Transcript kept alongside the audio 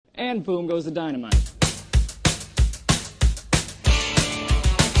and boom goes the dynamite.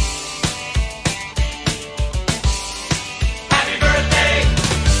 Happy birthday!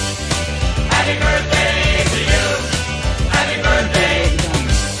 Happy birthday to you! Happy birthday!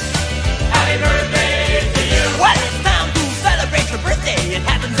 Happy birthday to you! Well, it's time to celebrate your birthday. It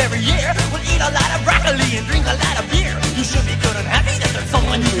happens every year. We'll eat a lot of broccoli and drink a lot of beer. You should be good and happy that there's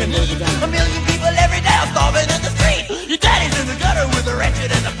someone you can eat. A million people every day are starving in the street. Your daddy's in the gutter with the wretched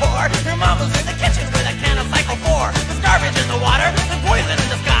and the poor. Your mama's in the kitchen with a can of Cycle 4. There's garbage in the water and poison in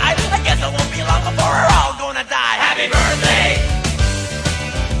the sky. I guess it won't be long before we're all gonna die. Happy birthday!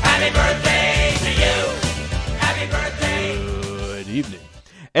 Happy birthday to you! Happy birthday! Good evening,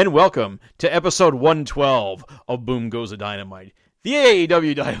 and welcome to episode 112 of Boom Goes the Dynamite, the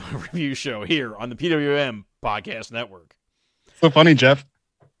AEW Dynamite review show here on the PWM Podcast Network. So funny, Jeff.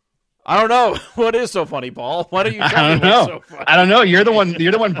 I don't know what is so funny, Paul. Why don't you tell me what's so funny? I don't know. You're the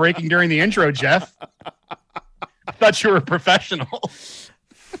one breaking during the intro, Jeff. I thought you were a professional.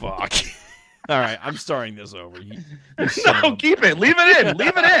 Fuck. All right, I'm starting this over. No, keep it. Leave it in.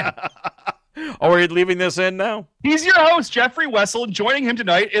 Leave it in. Oh, are you leaving this in now? He's your host, Jeffrey Wessel. Joining him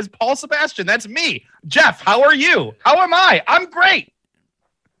tonight is Paul Sebastian. That's me. Jeff, how are you? How am I? I'm great.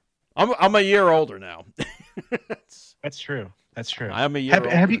 I'm a year older now. That's true. That's true. I'm a year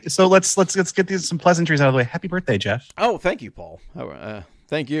older. So let's get these some pleasantries out of the way. Happy birthday, Jeff. Oh, thank you, Paul.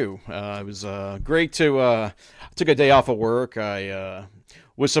 Thank you. It was great to took a day off of work. I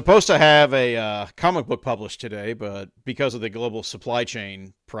was supposed to have a comic book published today, but because of the global supply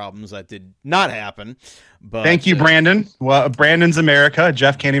chain problems, that did not happen. But thank you, Brandon. Well, Brandon's America.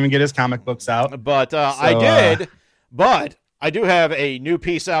 Jeff can't even get his comic books out. But I did. But I do have a new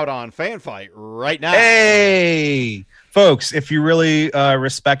piece out on Fan Fight right now. Hey! Folks, if you really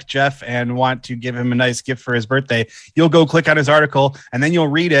respect Jeff and want to give him a nice gift for his birthday, you'll go click on his article, and then you'll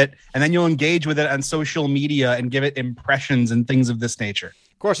read it, and then you'll engage with it on social media and give it impressions and things of this nature.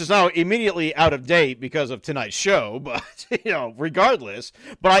 Of course, it's now immediately out of date because of tonight's show, but, regardless.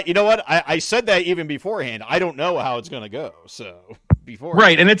 But you know what? I said that even beforehand. I don't know how it's going to go, so before.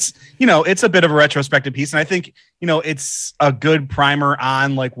 Right, and it's a bit of a retrospective piece, and I think, it's a good primer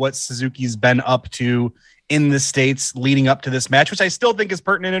on, like, what Suzuki's been up to in the States leading up to this match, which I still think is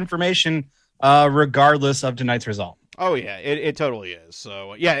pertinent information, regardless of tonight's result. Oh yeah, it totally is.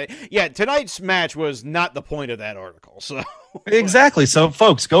 So yeah. Tonight's match was not the point of that article. So exactly. So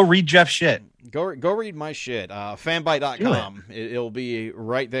folks, go read Jeff's shit. Go read my shit. Fanbyte.com. It'll be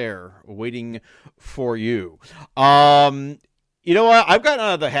right there waiting for you. You know what? I've gotten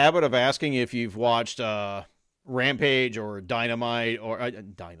out of the habit of asking if you've watched Rampage or Dynamite or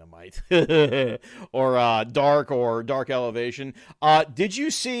Dynamite or Dark Elevation. Did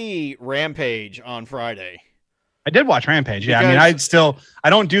you see Rampage on Friday? I did watch Rampage. Yeah. Because, I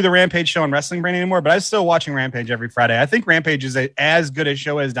don't do the Rampage show on Wrestling Brain anymore, but I'm still watching Rampage every Friday. I think Rampage is as good a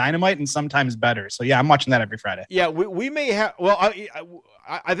show as Dynamite and sometimes better. So yeah, I'm watching that every Friday. Yeah. We may have, well,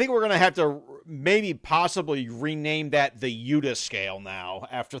 I think we're going to have to maybe possibly rename that the Yuta scale now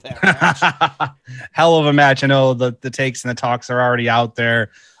after that match. Hell of a match. I know the takes and the talks are already out there.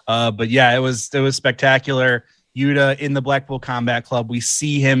 But yeah, it was spectacular. Yuta in the Blackpool Combat Club. We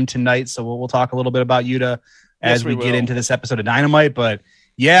see him tonight. So we'll talk a little bit about Yuta as we get into this episode of Dynamite. But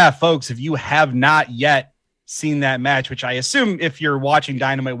yeah, folks, if you have not yet seen that match, which I assume if you're watching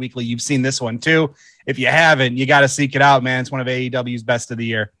Dynamite Weekly, you've seen this one too. If you haven't, you got to seek it out, man. It's one of AEW's best of the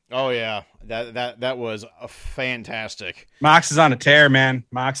year. Oh yeah. That was a fantastic. Mox is on a tear, man.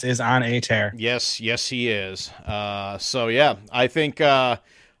 Mox is on a tear. Yes, he is. So yeah, I think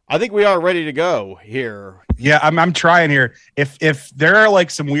we are ready to go here. Yeah, I'm trying here. If there are like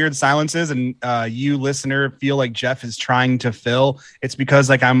some weird silences and you listener feel like Jeff is trying to fill, it's because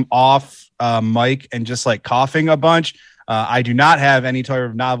like I'm off mic and just like coughing a bunch. I do not have any type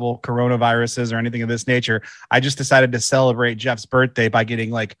of novel coronaviruses or anything of this nature. I just decided to celebrate Jeff's birthday by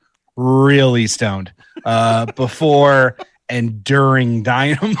getting like really stoned before and during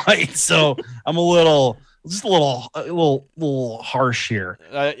Dynamite. So I'm a little harsh here.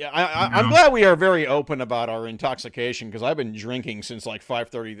 I'm glad we are very open about our intoxication because I've been drinking since like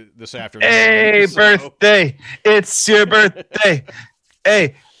 5:30 this afternoon. Hey, birthday! It's your birthday.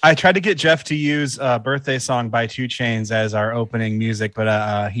 Hey, I tried to get Jeff to use Birthday Song by 2 Chainz as our opening music,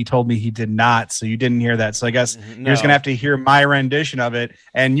 but he told me he did not, so you didn't hear that. So I guess you're just going to have to hear my rendition of it,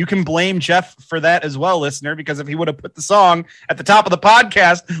 and you can blame Jeff for that as well, listener, because if he would have put the song at the top of the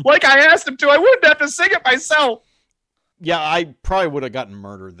podcast like I asked him to, I wouldn't have to sing it myself. Yeah, I probably would have gotten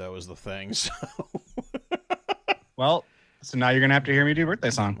murdered, though, is the thing. So. Well, so now you're going to have to hear me do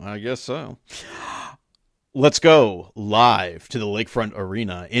Birthday Song. I guess so. Let's go live to the Lakefront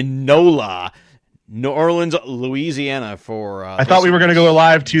Arena in NOLA, New Orleans, Louisiana for... I thought we were going to go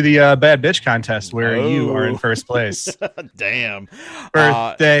live to the Bad Bitch contest where you are in first place. Damn.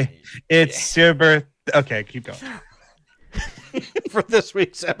 Birthday. It's your birthday. Okay, keep going. For this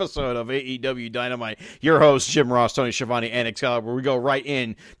week's episode of AEW Dynamite, your hosts, Jim Ross, Tony Schiavone, and Excalibur, we go right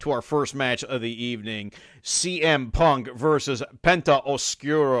in to our first match of the evening, CM Punk versus Penta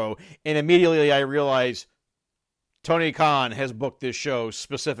Oscuro. And immediately I realize Tony Khan has booked this show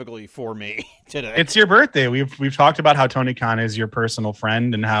specifically for me today. It's your birthday. We've talked about how Tony Khan is your personal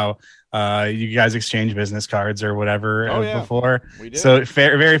friend and how you guys exchange business cards or whatever before. We did. So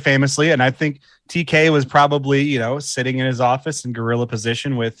very famously, and I think TK was probably, sitting in his office in gorilla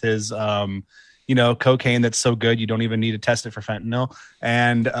position with his, cocaine that's so good you don't even need to test it for fentanyl.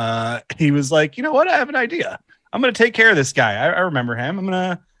 And he was like, you know what? I have an idea. I'm going to take care of this guy. I remember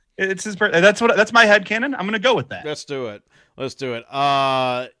him. It's his birthday. That's my headcanon. I'm going to go with that. Let's do it.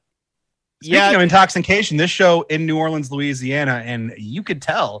 Speaking of intoxication, this show in New Orleans, Louisiana, and you could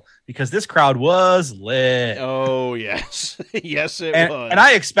tell because this crowd was lit. Oh, yes. Yes, it was. And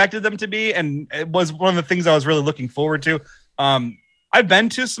I expected them to be, and it was one of the things I was really looking forward to. I've been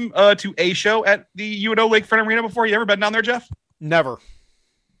to to a show at the UNO Lakefront Arena before. You ever been down there, Jeff? Never.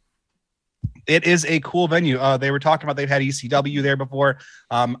 It is a cool venue. They were talking about they've had ECW there before.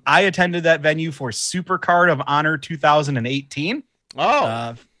 I attended that venue for Supercard of Honor 2018.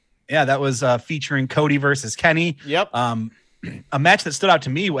 Oh, yeah, that was featuring Cody versus Kenny. Yep. A match that stood out to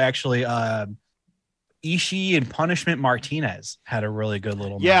me actually. Ishii and Punishment Martinez had a really good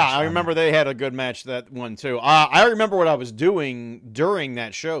little match. Yeah, I remember they had a good match that one too. I remember what I was doing during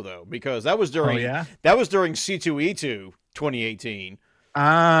that show though, because that was during C2E2 2018.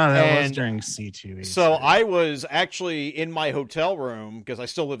 That was during C2E2. So I was actually in my hotel room because I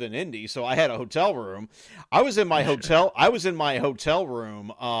still lived in Indy, so I had a hotel room. I was in my hotel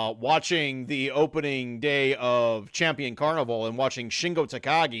room watching the opening day of Champion Carnival and watching Shingo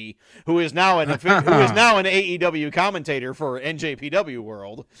Takagi, who is now an AEW commentator for NJPW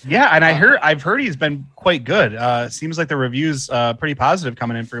World. Yeah, and I've heard he's been quite good. Seems like the reviews pretty positive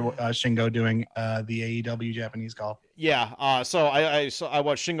coming in for Shingo doing the AEW Japanese call. Yeah, so I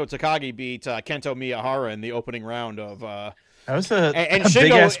watched Shingo Takagi beat Kento Miyahara in the opening round of. That was a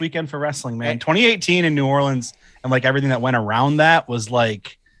big ass weekend for wrestling, man. 2018 in New Orleans and like everything that went around that was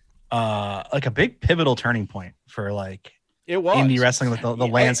like a big pivotal turning point for like it was indie wrestling, like the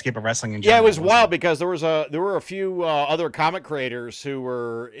landscape of wrestling in general. Yeah, it was wild because there were a few other comic creators who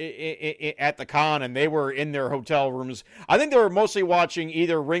were at the con and they were in their hotel rooms. I think they were mostly watching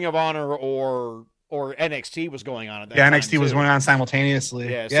either Ring of Honor or NXT was going on at that time. NXT was going on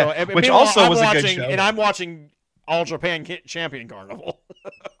simultaneously. Yeah. So, which also was a good show. And I'm watching All Japan Champion Carnival.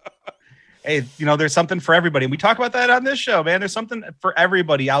 Hey, there's something for everybody. And we talk about that on this show, man. There's something for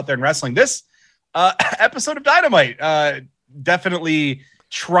everybody out there in wrestling. This episode of Dynamite definitely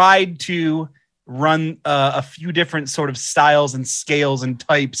tried to run a few different sort of styles and scales and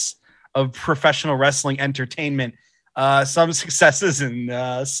types of professional wrestling entertainment. Some successes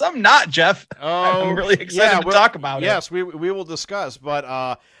and some not, Jeff. I'm really excited to talk about it. Yes, we will discuss,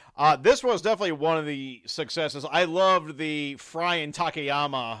 but this was definitely one of the successes. I loved the Fry and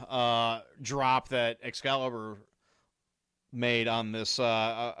Takayama drop that Excalibur made on this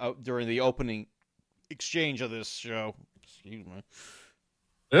during the opening exchange of this show. Excuse me.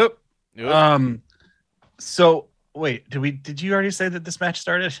 Yep. So wait, did you already say that this match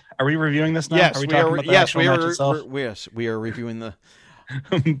started? Are we reviewing this now? Yes, are we talking about the actual match itself? Yes, we are reviewing the.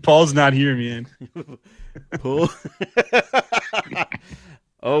 Paul's not here, man. Paul.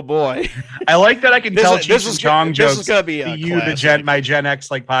 Oh boy! I like that I can tell Cheech and Chong jokes. This is gonna be to you, my Gen X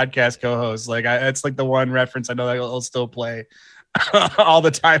podcast co-host. Like, it's like the one reference I know that I'll still play all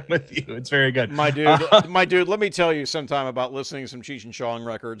the time with you. It's very good, my dude. Let me tell you sometime about listening to some Cheech and Chong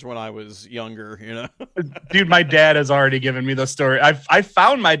records when I was younger. Dude, my dad has already given me the story. I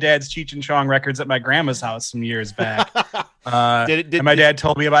found my dad's Cheech and Chong records at my grandma's house some years back. And my dad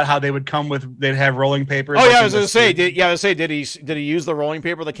told me about how they'd have rolling papers. Oh yeah, I was gonna say, did he use the rolling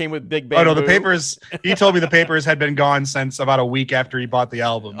paper that came with Big Bang? Oh no, the papers. He told me the papers had been gone since about a week after he bought the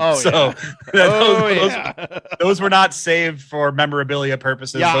album. Oh so yeah. those were not saved for memorabilia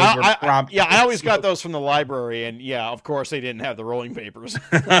purposes. Yeah, those were prompt. I always got those from the library, and yeah, of course they didn't have the rolling papers.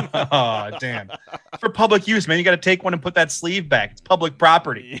 Oh damn! For public use, man, you got to take one and put that sleeve back. It's public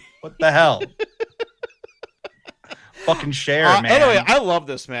property. What the hell? Fucking share, man. Anyway, I love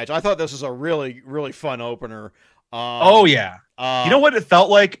this match. I thought this was a really, really fun opener. Oh yeah. You know what it felt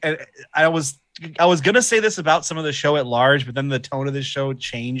like? I was gonna say this about some of the show at large, but then the tone of the show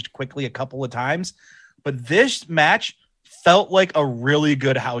changed quickly a couple of times. but this match felt like a really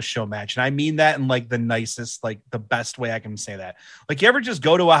good house show match. And I mean that in like the nicest, like the best way I can say that. Like, you ever just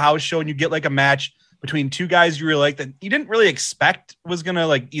go to a house show and you get like a match between two guys you really like that you didn't really expect was going to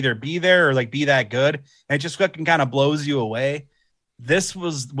like either be there or like be that good. And it just fucking kind of blows you away. This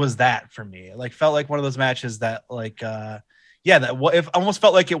was that for me. It like felt like one of those matches that like, if almost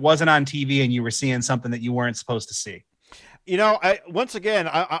felt like it wasn't on TV and you were seeing something that you weren't supposed to see. You know,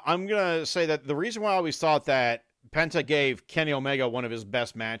 I'm going to say that the reason why I always thought that Penta gave Kenny Omega one of his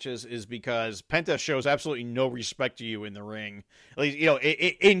best matches is because Penta shows absolutely no respect to you in the ring. At least, you know,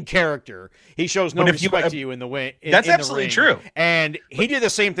 in character, he shows no respect to you in the ring. That's absolutely true. And he did the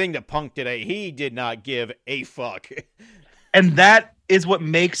same thing to Punk today. He did not give a fuck. And that is what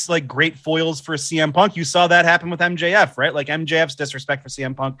makes like great foils for CM Punk. You saw that happen with MJF, right? Like MJF's disrespect for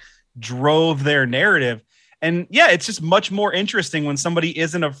CM Punk drove their narrative. And yeah, it's just much more interesting when somebody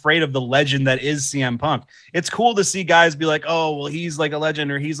isn't afraid of the legend that is CM Punk. It's cool to see guys be like, oh, well, he's like a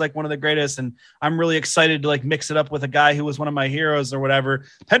legend or he's like one of the greatest. And I'm really excited to like mix it up with a guy who was one of my heroes or whatever.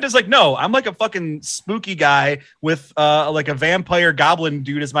 Penta's like, no, I'm like a fucking spooky guy with like a vampire goblin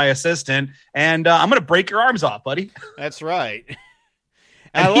dude as my assistant. And I'm going to break your arms off, buddy. That's right.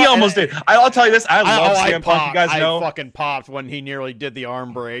 And he almost did. I'll tell you this. I love CM Punk. You guys know. I fucking popped when he nearly did the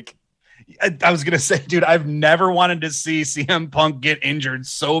arm break. I was going to say, dude, I've never wanted to see CM Punk get injured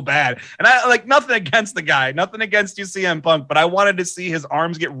so bad. And I like nothing against the guy, nothing against you, CM Punk, but I wanted to see his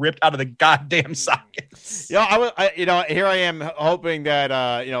arms get ripped out of the goddamn sockets. Here I am hoping that,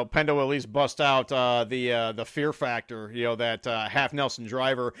 Penta will at least bust out the fear factor, that half Nelson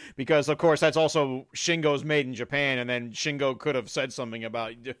driver, because of course that's also Shingo's made in Japan. And then Shingo could have said something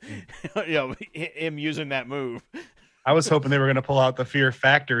about, him using that move. I was hoping they were going to pull out the Fear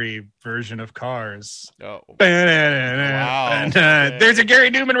Factory version of Cars. Oh. Wow. There's a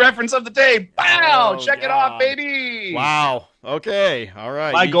Gary Newman reference of the day. Wow. Check God. It off, baby. Wow. Okay. All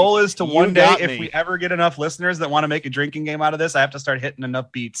right. My goal is to one day, if we ever get enough listeners that want to make a drinking game out of this, I have to start hitting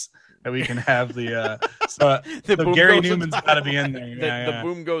enough beats that we can have the Gary Newman's got to be in there. The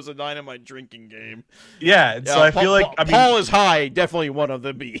Boom Goes a Dynamite drinking game. Yeah. So I feel like Paul is high. Definitely one of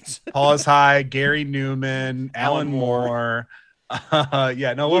the beats. Paul is high. Gary Newman, Alan Moore.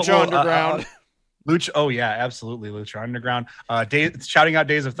 Lucha Underground. Lucha. Oh yeah, absolutely. Lucha Underground. Shouting out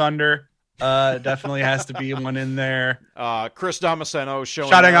Days of Thunder. Definitely has to be one in there. Chris Damasceno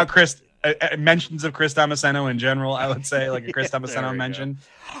shouting out Chris. Mentions of Chris Damasceno in general, I would say, like a Chris Damasceno mention.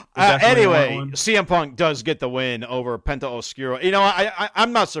 Anyway, CM Punk does get the win over Penta Oscuro.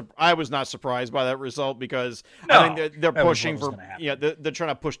 I was not surprised by that result because I think they're pushing for, they're trying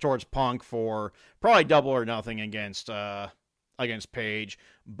to push towards Punk for probably double or nothing against Page,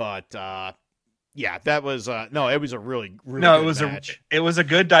 but. Yeah, that was it was a really good match. It was a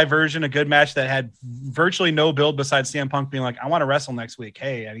good diversion, a good match that had virtually no build besides CM Punk being like, I want to wrestle next week.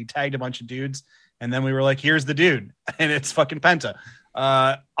 Hey, and he tagged a bunch of dudes, and then we were like, here's the dude, and it's fucking Penta.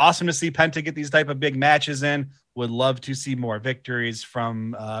 Awesome to see Penta get these type of big matches in. Would love to see more victories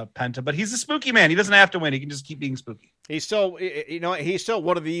from Penta, but he's a spooky man. He doesn't have to win. He can just keep being spooky. He's still, he's still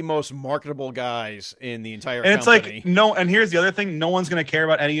one of the most marketable guys in the entire and company. It's like, and here's the other thing. No one's going to care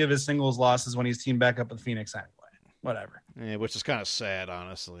about any of his singles losses when he's teamed back up with Phoenix anyway. Whatever. Yeah, which is kind of sad,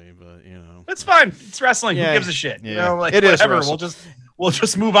 honestly, but it's fine. It's wrestling. Yeah. Who gives a shit? Yeah. It whatever. Is we'll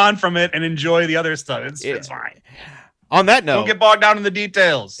just move on from it and enjoy the other stuff. It's fine. On that note, don't get bogged down in the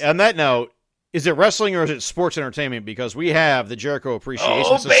details. On that note, is it wrestling or is it sports entertainment? Because we have the Jericho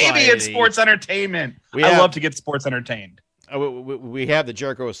Appreciation Society. Oh, baby, it's sports entertainment. I love to get sports entertained. We have the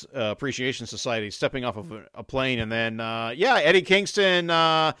Jericho Appreciation Society stepping off of a plane, and then, Eddie Kingston,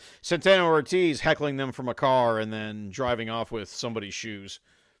 Santana Ortiz heckling them from a car and then driving off with somebody's shoes.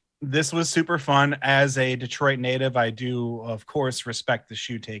 This was super fun. As a Detroit native, I do, of course, respect the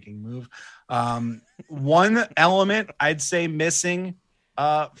shoe-taking move. One element I'd say missing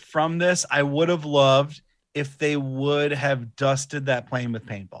from this, I would have loved if they would have dusted that plane with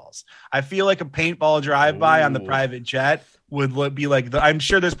paintballs. I feel like a paintball drive-by on the private jet would be like, I'm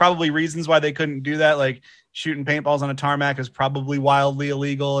sure there's probably reasons why they couldn't do that. Like shooting paintballs on a tarmac is probably wildly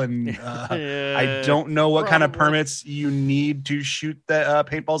illegal. And I don't know what kind of permits you need to shoot the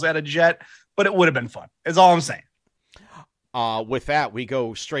paintballs at a jet, but it would have been fun. Is all I'm saying. With that, we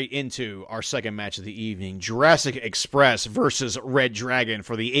go straight into our second match of the evening. Jurassic Express versus Red Dragon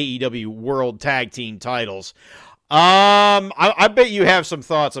for the AEW World Tag Team titles. I bet you have some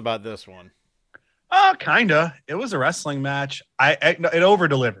thoughts about this one. Kinda. It was a wrestling match. It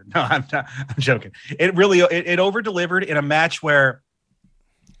over-delivered. No, I'm joking. It really it over-delivered in a match where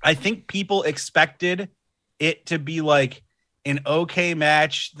I think people expected it to be like an okay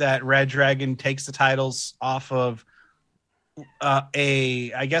match that Red Dragon takes the titles off of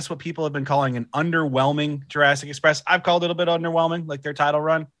I guess what people have been calling an underwhelming Jurassic Express. I've called it a bit underwhelming, like their title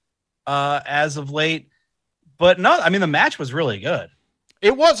run as of late. But no, I mean, the match was really good.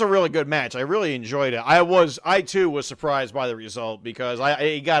 It was a really good match. I really enjoyed it. I too was surprised by the result because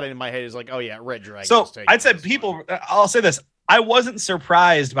it got it in my head. It's like, oh yeah, Red Dragon. So I'd say I'll say this. I wasn't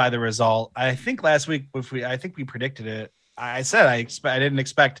surprised by the result. I think last week, I think we predicted it. I said I didn't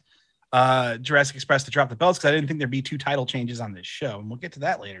expect Jurassic Express to drop the belts because I didn't think there'd be 2 title changes on this show, and we'll get to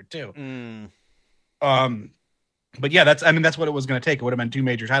that later too. But yeah, that's what it was going to take. It would have been 2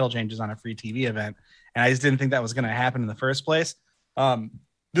 major title changes on a free TV event, and I just didn't think that was going to happen in the first place.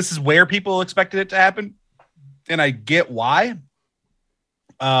 This is where people expected it to happen, and I get why.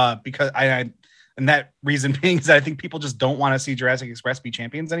 Because and that reason being is that I think people just don't want to see Jurassic Express be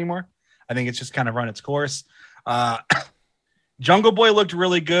champions anymore. I think it's just kind of run its course. Jungle Boy looked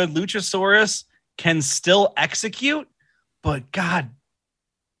really good. Luchasaurus can still execute, but god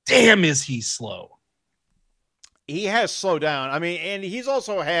damn is he slow. He has slowed down. I mean, and he's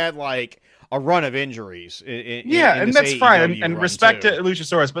also had like a run of injuries. And that's fine. And respect to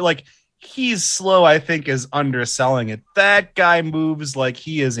Luchasaurus, but like he's slow, I think, is underselling it. That guy moves like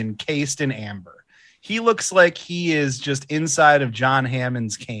he is encased in amber. He looks like he is just inside of John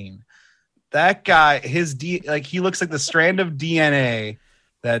Hammond's cane. That guy, he looks like the strand of DNA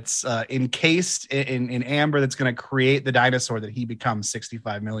that's encased in amber that's going to create the dinosaur that he becomes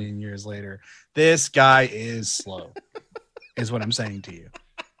 65 million years later. This guy is slow, is what I'm saying to you.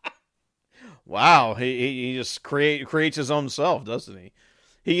 Wow, he just creates his own self, doesn't he?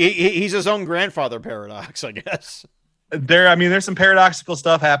 He's his own grandfather paradox, I guess. There's some paradoxical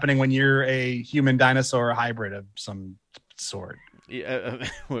stuff happening when you're a human dinosaur hybrid of some sort. Yeah,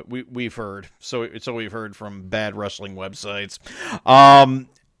 we've heard. So we've heard from bad wrestling websites.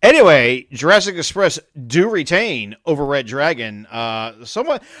 Anyway, Jurassic Express do retain over Red Dragon.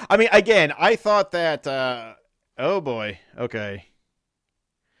 Somewhat. I mean, again, I thought that. Oh boy. Okay.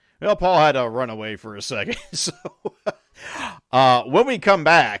 Well, Paul had to run away for a second. So when we come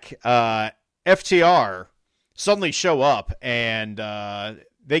back, FTR suddenly show up and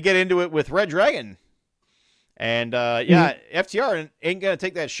they get into it with Red Dragon. And FTR ain't going to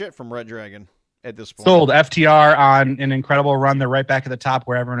take that shit from Red Dragon at this point. Sold. FTR on an incredible run. They're right back at the top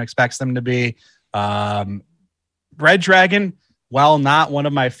where everyone expects them to be. Red Dragon, while not one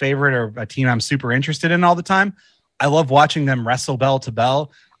of my favorite or a team I'm super interested in all the time, I love watching them wrestle bell to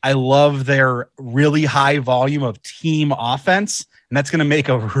bell. I love their really high volume of team offense, and that's going to make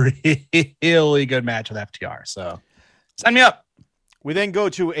a really good match with FTR. So sign me up. We then go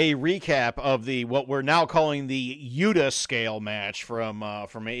to a recap of what we're now calling the Yuta scale match from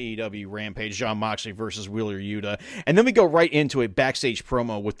AEW Rampage, Jon Moxley versus Wheeler Yuta. And then we go right into a backstage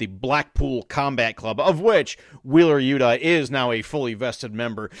promo with the Blackpool Combat Club, of which Wheeler Yuta is now a fully vested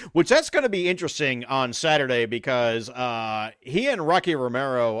member, which that's going to be interesting on Saturday because he and Rocky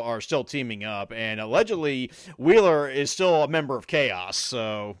Romero are still teaming up, and allegedly Wheeler is still a member of Chaos.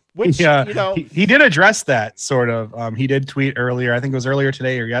 So... Which, he did address that sort of. He did tweet earlier. I think it was earlier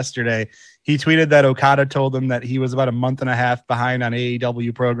today or yesterday. He tweeted that Okada told him that he was about a month and a half behind on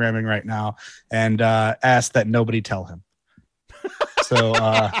AEW programming right now, and asked that nobody tell him. So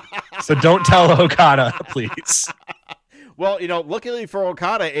don't tell Okada, please. Well, luckily for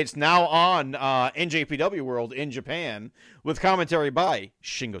Okada, it's now on NJPW World in Japan with commentary by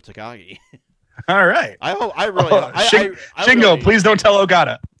Shingo Takagi. All right. Shingo, please don't tell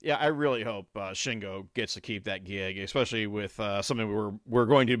Okada. Yeah, I really hope Shingo gets to keep that gig, especially with something we're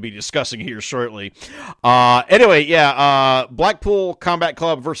going to be discussing here shortly. Anyway, Blackpool Combat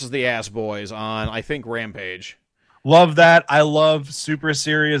Club versus the Ass Boys on, I think, Rampage. Love that. I love super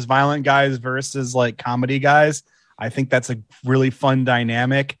serious, violent guys versus like comedy guys. I think that's a really fun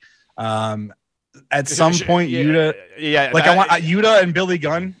dynamic. At some point, Yuta, I want Yuta and Billy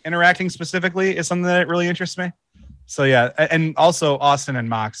Gunn interacting specifically is something that really interests me. So yeah, and also Austin and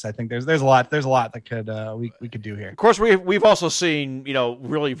Mox. I think there's a lot that could we could do here. Of course, we've also seen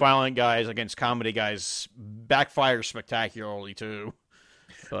really violent guys against comedy guys backfire spectacularly too.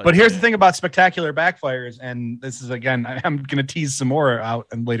 But here's the thing about spectacular backfires, and this is, again, I'm going to tease some more out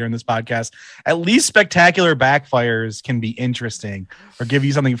and later in this podcast. At least spectacular backfires can be interesting or give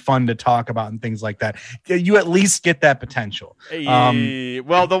you something fun to talk about and things like that. You at least get that potential.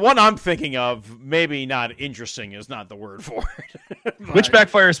 Well, the one I'm thinking of, maybe not interesting is not the word for it. Which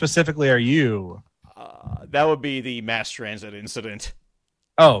backfire specifically are you? That would be the mass transit incident.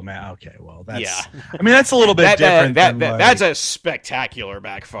 Oh man, okay. Well, that's Yeah. I mean, that's a little bit different. That's a spectacular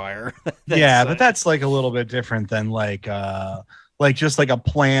backfire. Yeah, but that's like a little bit different than like just like a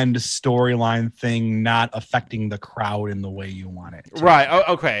planned storyline thing not affecting the crowd in the way you want it to. Right.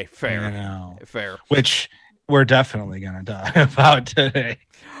 Oh, okay. Fair. You know, Fair. which we're definitely gonna talk about today.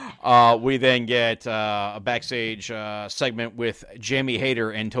 We then get a backstage segment with Jamie Hayter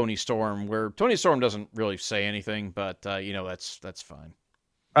and Tony Storm, where Tony Storm doesn't really say anything, but that's fine.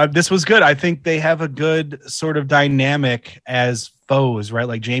 This was good. I think they have a good sort of dynamic as foes, right?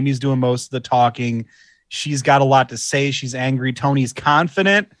 Like Jamie's doing most of the talking. She's got a lot to say. She's angry. Tony's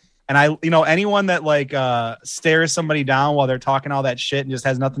confident. And anyone that like stares somebody down while they're talking all that shit and just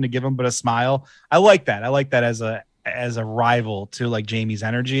has nothing to give them but a smile. I like that. I like that as a rival to like Jamie's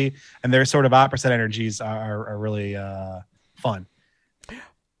energy, and their sort of opposite energies are really fun.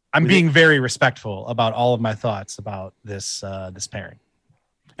 I'm being very respectful about all of my thoughts about this pairing.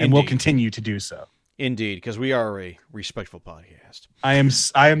 And we'll continue to do so. Indeed, because we are a respectful podcast.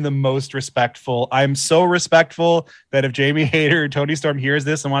 I am the most respectful. I'm so respectful that if Jamie Hayter or Tony Storm hears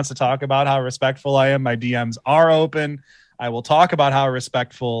this and wants to talk about how respectful I am, my DMs are open. I will talk about how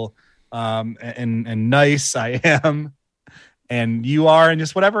respectful and nice I am, and you are, and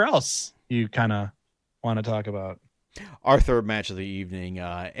just whatever else you kind of want to talk about. Our third match of the evening,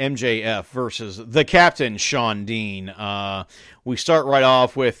 MJF versus the Captain, Sean Dean. We start right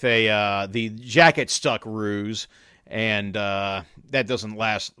off with the jacket stuck ruse, and that doesn't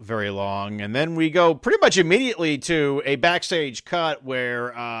last very long. And then we go pretty much immediately to a backstage cut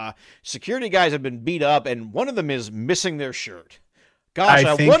where security guys have been beat up, and one of them is missing their shirt. Gosh,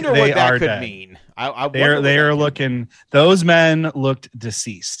 I wonder what that could mean. They are looking. Those men looked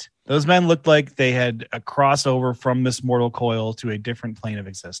deceased. Those men looked like they had a crossover from this mortal coil to a different plane of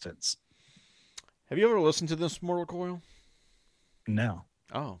existence. Have you ever listened to this Mortal Coil? No.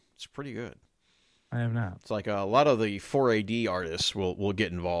 Oh, it's pretty good. I have not. It's like a lot of the 4AD artists will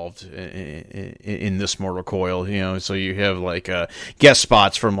get involved in this Mortal Coil, so you have like guest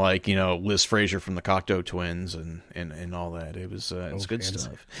spots from like, Liz Fraser from the Cocteau Twins and all that. It's good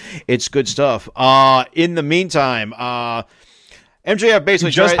stuff. It's good stuff. In the meantime, MJF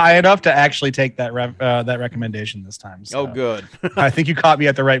basically just high enough to actually take that that recommendation this time. So. Oh, good. I think you caught me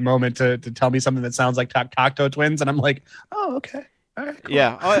at the right moment to tell me something that sounds like Cocteau Twins, and I'm like, oh, okay. All right, cool.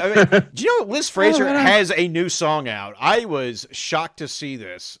 Yeah. Do you know Liz Fraser has a new song out? I was shocked to see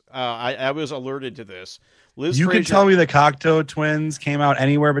this. I was alerted to this. You could tell me the Cocteau Twins came out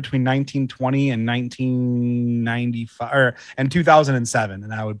anywhere between 1920 and 1995 and 2007,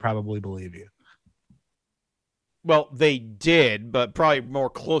 and I would probably believe you. Well, they did, but probably more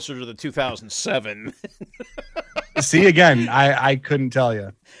closer to the 2007. See, again, I couldn't tell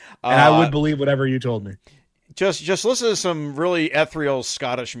you. And I would believe whatever you told me. Just listen to some really ethereal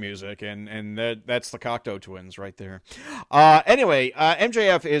Scottish music, and that's the Cocteau Twins right there. Anyway,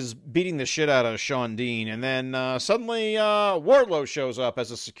 MJF is beating the shit out of Sean Dean, and then suddenly Wardlow shows up as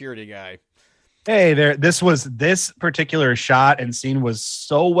a security guy. Hey there, this particular shot and scene was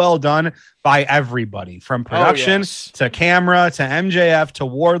so well done by everybody, from production to camera to MJF to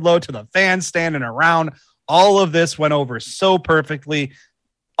Wardlow to the fans standing around. All of this went over so perfectly.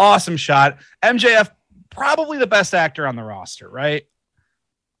 Awesome shot. MJF, probably the best actor on the roster, right?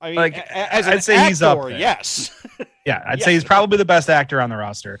 I mean, like, I'd say he's up there. Yes. Yeah, I'd say he's probably the best actor on the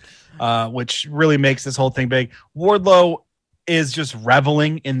roster, which really makes this whole thing big. Wardlow is just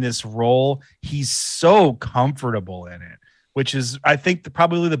reveling in this role. He's so comfortable in it, which is, I think,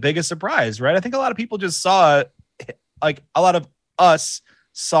 probably the biggest surprise, right? I think a lot of people just saw, like a lot of us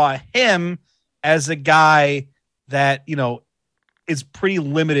saw him as a guy that, is pretty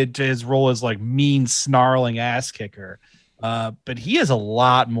limited to his role as like mean, snarling ass kicker. But he is a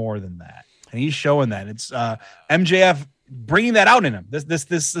lot more than that. And he's showing that. It's MJF bringing that out in him.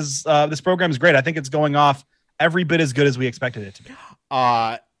 This program is great. I think it's going off every bit as good as we expected it to be.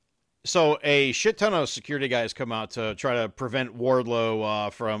 So a shit ton of security guys come out to try to prevent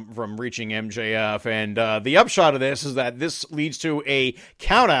Wardlow from reaching MJF, and the upshot of this is that this leads to a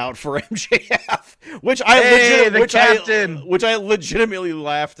count out for MJF, which I legitimately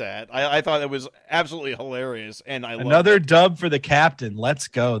laughed at. I thought it was absolutely hilarious, and I another dub for the captain. Let's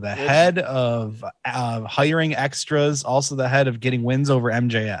go. The head of hiring extras, also the head of getting wins over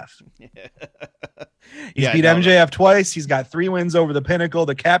MJF. He's beat MJF twice. He's got 3 wins over the Pinnacle.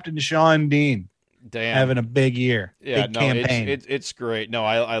 The captain, Sean Dean, having a big year. Yeah, big campaign. It's great. No,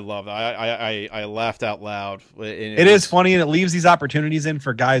 I love it. I laughed out loud. It is funny, and it leaves these opportunities in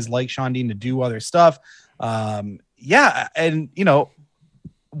for guys like Sean Dean to do other stuff. Yeah, and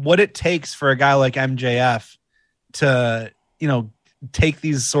what it takes for a guy like MJF to take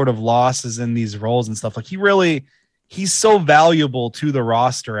these sort of losses in these roles and stuff. Like he's so valuable to the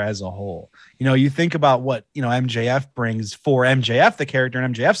roster as a whole. You know, you think about what, you know, MJF brings for MJF, the character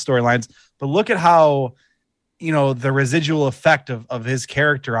and MJF storylines, but look at how, you know, the residual effect of his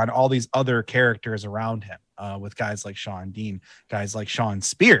character on all these other characters around him, with guys like Sean Dean, guys like Sean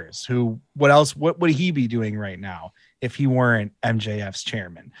Spears, who, what would he be doing right now if he weren't MJF's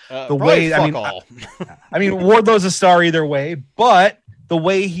chairman? The way, I mean, I mean, Wardlow's a star either way, but the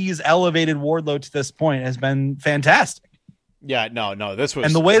way he's elevated Wardlow to this point has been fantastic. Yeah, no, this was,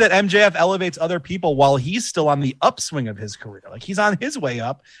 and the way that MJF elevates other people while he's still on the upswing of his career, like he's on his way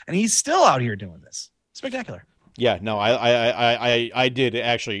up and he's still out here doing this. Spectacular. Yeah, no, I did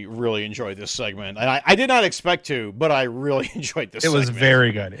actually really enjoy this segment, and I did not expect to, but I really enjoyed this. It was segment.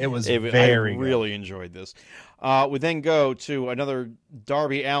 very good. It was very I really enjoyed this. We then go to another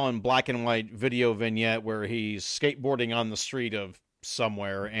Darby Allin black and white video vignette where he's skateboarding on the street of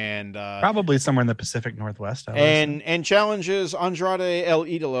somewhere, and probably somewhere in the Pacific Northwest, and challenges Andrade El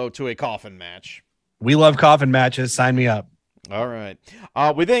Idolo to a coffin match. We love coffin matches. Sign me up. All right.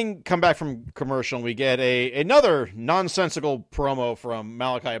 We then come back from commercial and we get another nonsensical promo from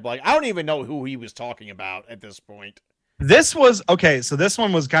Malachi Black. I don't even know who he was talking about at this point. This was okay. So this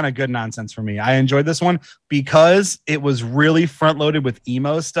one was kind of good nonsense for me. I enjoyed this one because it was really front loaded with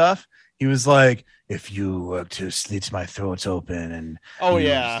emo stuff. He was like, if you were to slit my throat open and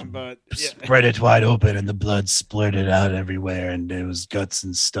spread it wide open and the blood splurted out everywhere and there was guts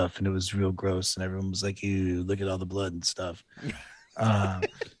and stuff and it was real gross and everyone was like, ew, look at all the blood and stuff.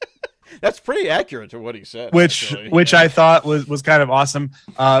 That's pretty accurate to what he said. Which I thought was kind of awesome.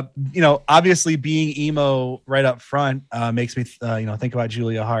 You know, obviously being emo right up front makes me think about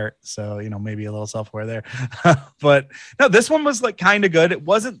Julia Hart. So, you know, maybe a little self-aware there. But no, this one was like kind of good. It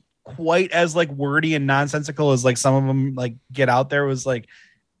wasn't quite as like wordy and nonsensical as like some of them like get out there. It was like,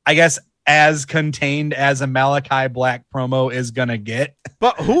 I guess, as contained as a Malachi Black promo is gonna get.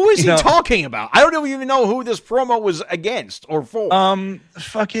 But who is he talking about? I don't even know who this promo was against or for.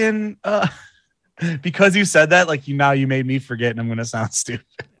 Because you said that, like, you made me forget and I'm gonna sound stupid.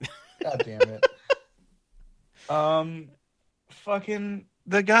 God damn it. Fucking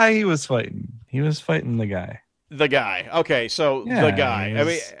the guy he was fighting. He was fighting the guy. The guy. Okay, so the guy. I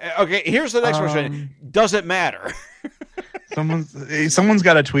mean, okay, here's the next question. Does it matter? Someone's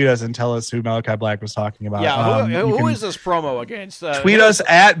got to tweet us and tell us who Malachi Black was talking about. Yeah, who is this promo against? Tweet us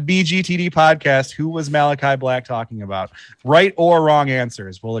at BGTD Podcast. Who was Malachi Black talking about? Right or wrong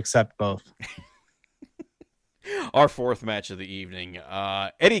answers. We'll accept both. Our fourth match of the evening,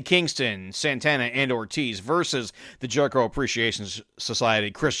 Eddie Kingston, Santana, and Ortiz versus the Jericho Appreciation Society,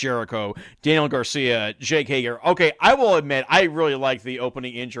 Chris Jericho, Daniel Garcia, Jake Hager. Okay, I will admit, I really like the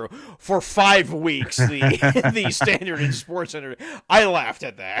opening intro. For 5 weeks, the standard in Sports Center, I laughed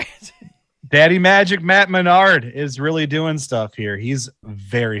at that. Daddy Magic Matt Menard is really doing stuff here. He's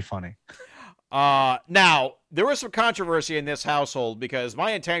very funny. Now, there was some controversy in this household because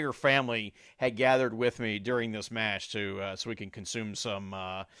my entire family had gathered with me during this match so we can consume some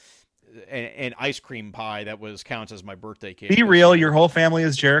an ice cream pie that was counts as my birthday cake. Be real, your whole family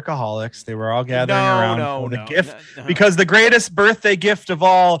is Jerichoholics. They were all gathering around for the gift because the greatest birthday gift of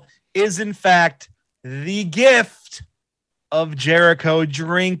all is in fact the gift of Jericho.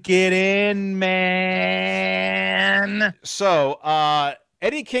 Drink it in, man. So,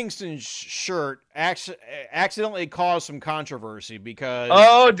 Eddie Kingston's shirt accidentally caused some controversy because...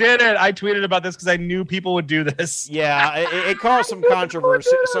 Oh, did it? I tweeted about this because I knew people would do this. Yeah, it caused some controversy,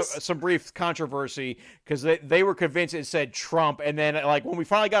 some brief controversy, because they were convinced it said Trump, and then like when we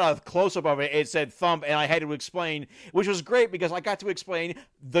finally got a close-up of it, it said Thump, and I had to explain, which was great because I got to explain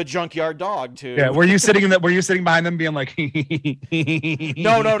the Junkyard Dog too. Yeah, were you sitting behind them being like...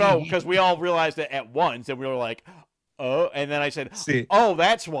 No, because we all realized it at once, and we were like... Oh, and then I said, "Oh,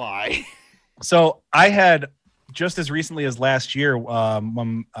 that's why." So I had just as recently as last year,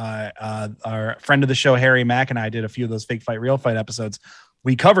 when our friend of the show Harry Mack and I did a few of those Fake Fight Real Fight episodes.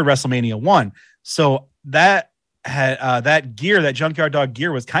 We covered WrestleMania 1, so that had that gear, that Junkyard Dog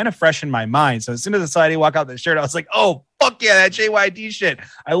gear, was kind of fresh in my mind. So as soon as I saw Eddie walk out the shirt, I was like, "Oh, fuck yeah, that JYD shit!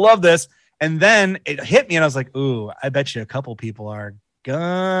 I love this." And then it hit me, and I was like, "Ooh, I bet you a couple people are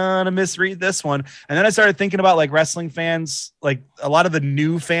gonna misread this one." And then I started thinking about like wrestling fans, like a lot of the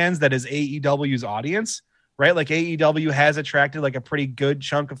new fans that is AEW's audience, right? Like AEW has attracted like a pretty good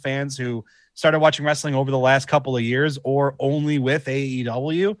chunk of fans who started watching wrestling over the last couple of years or only with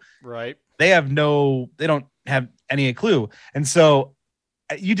AEW. Right. They don't have any clue. And so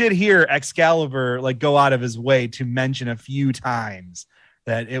you did hear Excalibur like go out of his way to mention a few times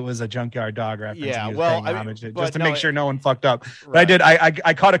that it was a Junkyard Dog reference. Yeah, and he was well, paying I mean, homage to it, but just to no, make sure no one fucked up. But Right. I did.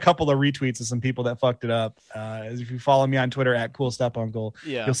 I caught a couple of retweets of some people that fucked it up. If you follow me on Twitter at Cool Step Uncle,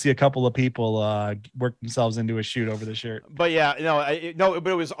 Yeah. you'll see a couple of people work themselves into a shoot over the shirt. But yeah, but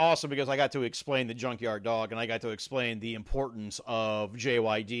it was awesome because I got to explain the Junkyard Dog and I got to explain the importance of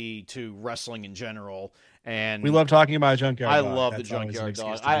JYD to wrestling in general. And We love talking about Junkyard I Dog. love the That's always an Junkyard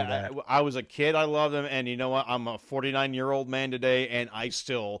excuse Dog. to do that. I was a kid. I loved him, and you know what? I'm a 49-year-old man today, and I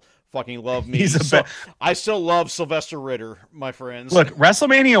still fucking love me. I still love Sylvester Ritter, my friends. Look,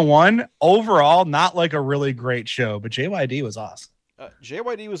 WrestleMania 1 overall, not like a really great show, but JYD was awesome.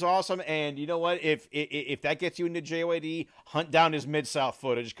 JYD was awesome, and you know what? If that gets you into JYD, hunt down his Mid-South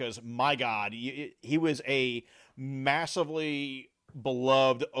footage because my God, he was a massively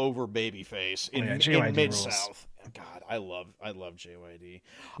beloved over babyface in Mid-South. God, I love JYD.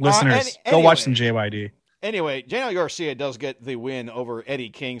 Listeners, go watch some JYD. Anyway, Daniel Garcia does get the win over Eddie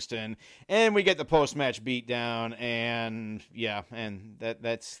Kingston, and we get the post-match beatdown, and yeah, and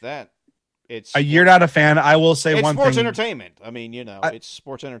that's that. You're not a fan. I will say one thing. It's sports entertainment. I mean, it's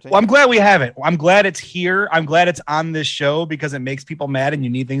sports entertainment. Well, I'm glad we have it. I'm glad it's here. I'm glad it's on this show because it makes people mad, and you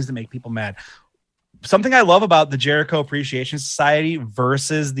need things to make people mad. Something I love about the Jericho Appreciation Society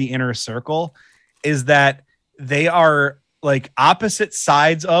versus the Inner Circle is that they are like opposite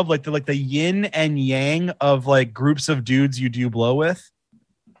sides of like the yin and yang of like groups of dudes you do blow with.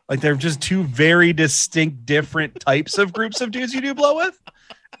 Like they're just two very distinct, different types of groups of dudes you do blow with.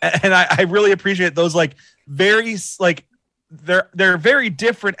 And I really appreciate those like very like they're very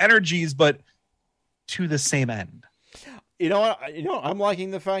different energies, but to the same end. You know what? I'm liking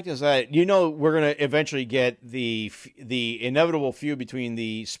the fact is that we're gonna eventually get the inevitable feud between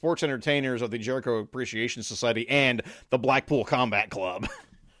the sports entertainers of the Jericho Appreciation Society and the Blackpool Combat Club.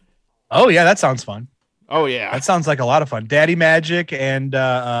 Oh yeah, that sounds fun. Oh yeah, that sounds like a lot of fun. Daddy Magic and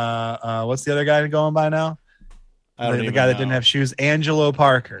what's the other guy going by now? The guy that didn't have shoes, Angelo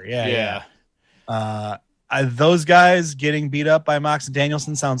Parker. Yeah. Those guys getting beat up by Mox and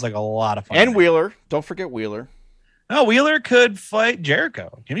Danielson sounds like a lot of fun. And Wheeler, don't forget Wheeler. No, Wheeler could fight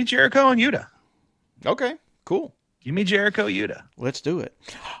Jericho. Give me Jericho and Yuta. Okay, cool. Give me Jericho, Yuta. Let's do it.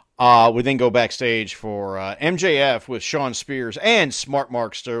 We then go backstage for MJF with Shawn Spears and Smart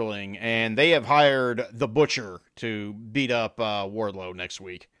Mark Sterling, and they have hired the Butcher to beat up Wardlow next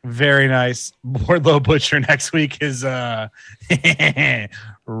week. Very nice. Wardlow Butcher next week is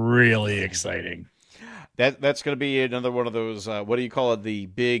really exciting. That's going to be another one of those, what do you call it? The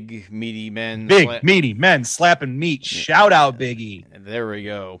big, meaty men. Meaty men slapping meat. Shout out, Big E. And there we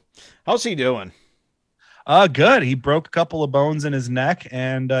go. How's he doing? Good. He broke a couple of bones in his neck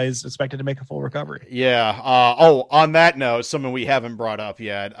and is expected to make a full recovery. Yeah. On that note, something we haven't brought up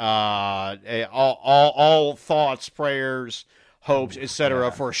yet. All thoughts, prayers, hopes,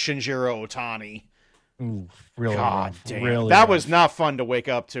 etc. for Shinjiro Otani. Ooh, really? God rough. damn. Really that rough. was not fun to wake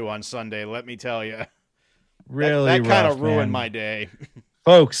up to on Sunday, let me tell you. Really that kind of rough, ruined man. my day.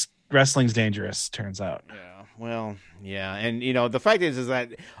 Folks, wrestling's dangerous, turns out. Yeah, well, yeah. And, the fact is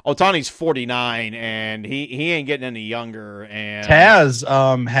that Otani's 49, and he ain't getting any younger. And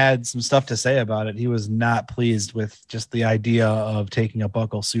Taz had some stuff to say about it. He was not pleased with just the idea of taking a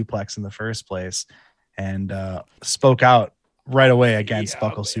buckle suplex in the first place and spoke out right away against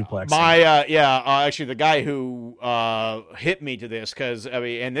buckle suplex. Actually, the guy who hit me to this, because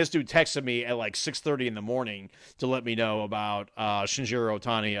and this dude texted me at like 6:30 in the morning to let me know about Shinjiro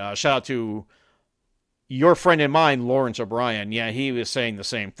Otani. Shout out to your friend and mine, Lawrence O'Brien. Yeah, he was saying the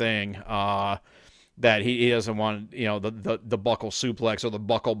same thing. That he doesn't want the buckle suplex or the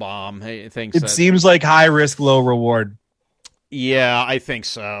buckle bomb. He thinks it seems like high risk, low reward. Yeah, I think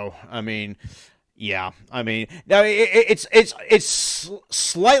so. Yeah, now it's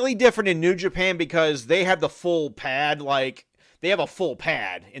slightly different in New Japan because they have the full pad, like they have a full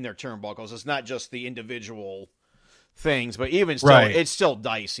pad in their turnbuckles. It's not just the individual things, but even still, It's still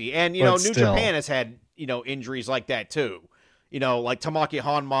dicey. And New Japan has had injuries like that too. Like Tamaki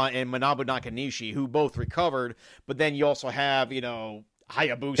Hanma and Manabu Nakanishi, who both recovered, but then you also have Hayabusa.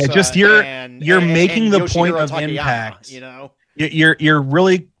 You're making the point of impact. You're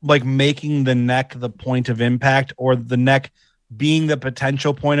really like making the neck the point of impact, or the neck being the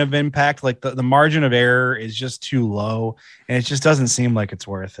potential point of impact. Like the margin of error is just too low, and it just doesn't seem like it's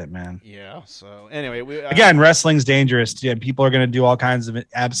worth it, man. Yeah. So anyway, again, wrestling's dangerous. Yeah, people are going to do all kinds of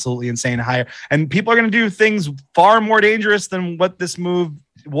absolutely insane higher, and people are going to do things far more dangerous than what this move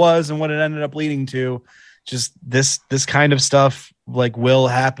was and what it ended up leading to. Just this kind of stuff like will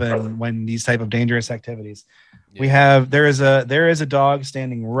happen when these type of dangerous activities. We have there is a dog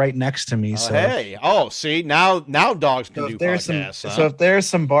standing right next to me. So hey, see now dogs can do podcasts. So if there's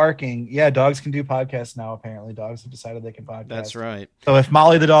some barking, yeah, dogs can do podcasts now. Apparently, dogs have decided they can podcast. That's right. So if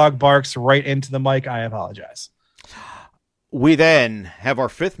Molly the dog barks right into the mic, I apologize. We then have our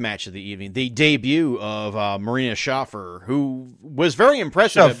fifth match of the evening, the debut of Marina Shafir, who was very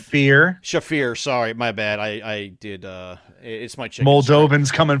impressive. Shafir, sorry, my bad. I did. It's my chicken. Moldovans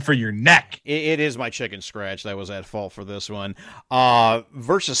scratch. Coming for your neck. It is my chicken scratch that was at fault for this one.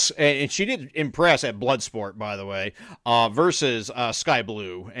 Versus, and she did impress at Bloodsport, by the way. Versus Sky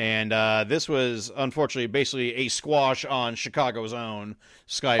Blue, and this was unfortunately basically a squash on Chicago's own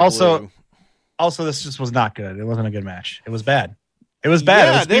Sky Blue. Also, this just was not good. It wasn't a good match. It was bad. It was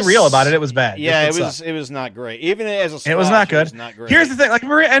bad. Let's be real about it. It was bad. Yeah, it was not great. Even as a squash, it was not good. It was not great. Here's the thing: like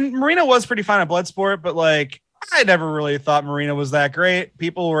Marina was pretty fine at Bloodsport, but like I never really thought Marina was that great.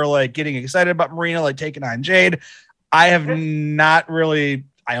 People were like getting excited about Marina, like taking on Jade. I have not really.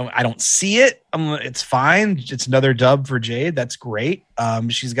 I don't see it. It's fine. It's another dub for Jade. That's great.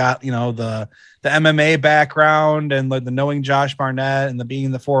 She's got the MMA background and like the knowing Josh Barnett and the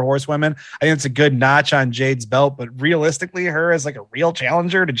being the Four Horsewomen. I think it's a good notch on Jade's belt. But realistically, her as like a real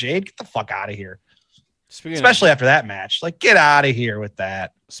challenger to Jade, get the fuck out of here. Especially after that match, like get out of here with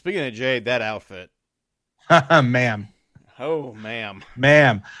that. Speaking of Jade, that outfit, ma'am. Oh,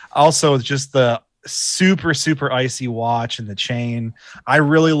 ma'am. Also, just the super icy watch and the chain. I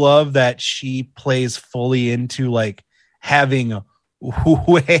really love that she plays fully into like having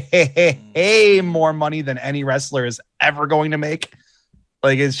way more money than any wrestler is ever going to make.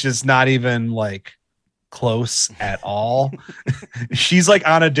 Like it's just not even like close at all. She's like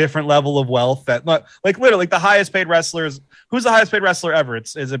on a different level of wealth that like literally like the highest paid wrestlers. Who's the highest paid wrestler ever?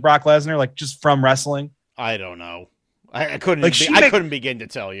 Is it Brock Lesnar? Like just from wrestling? I don't know. I couldn't begin to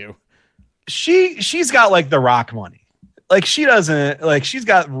tell you. She's got like the Rock money. Like she doesn't like she's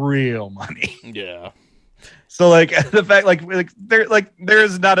got real money. Yeah. So like the fact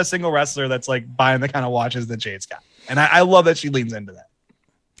there's not a single wrestler that's like buying the kind of watches that Jade's got. And I love that she leans into that.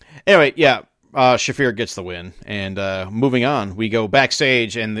 Anyway, yeah. Shafir gets the win. And moving on, we go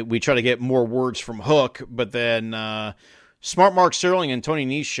backstage and we try to get more words from Hook, but then Smart Mark Sterling and Tony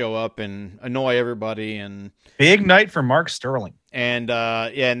Nese show up and annoy everybody. And big night for Mark Sterling. And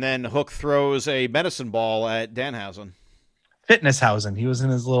and then Hook throws a medicine ball at Danhausen. Fitnesshausen. He was in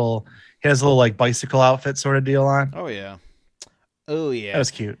his little like bicycle outfit sort of deal on. Oh yeah. That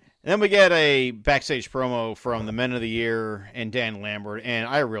was cute. And then we get a backstage promo from the Men of the Year and Dan Lambert, and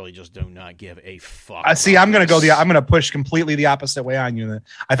I really just do not give a fuck. I'm gonna push completely the opposite way on you.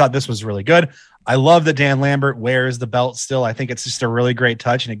 I thought this was really good. I love that Dan Lambert wears the belt still. I think it's just a really great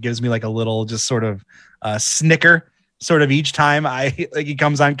touch, and it gives me like a little just sort of snicker sort of each time he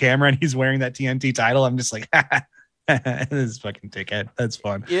comes on camera and he's wearing that TNT title. I'm just like, this fucking dickhead. That's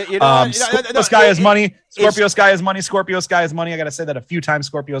fun. Scorpio Sky has money. Scorpio Sky has money. Scorpio Sky has money. I got to say that a few times.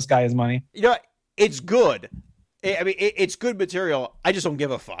 Scorpio Sky has money. It's good. I mean, it's good material. I just don't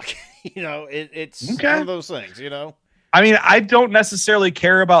give a fuck. It's one of those things, I mean, I don't necessarily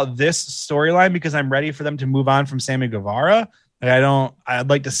care about this storyline because I'm ready for them to move on from Sammy Guevara. I'd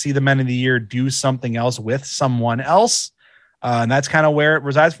like to see the Men of the Year do something else with someone else. And that's kind of where it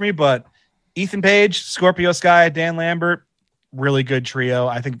resides for me. But Ethan Page, Scorpio Sky, Dan Lambert, really good trio.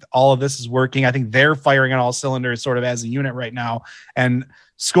 I think all of this is working. I think they're firing on all cylinders sort of as a unit right now. And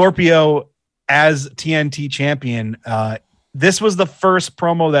Scorpio as TNT champion, this was the first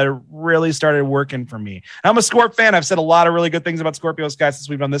promo that really started working for me. I'm a Scorp fan. I've said a lot of really good things about Scorpio Sky since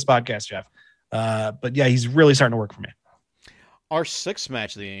we've done this podcast, Jeff. But yeah, he's really starting to work for me. Our sixth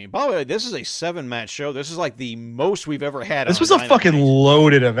match of the evening. By the way, this is a 7-match show. This is like the most we've ever had. This was a fucking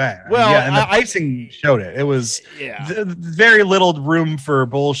loaded event. Well, and the pacing showed it. It was very little room for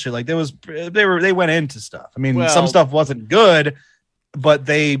bullshit. Like they went into stuff. I mean, some stuff wasn't good, but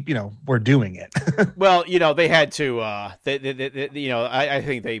they, were doing it. Well, they had to, I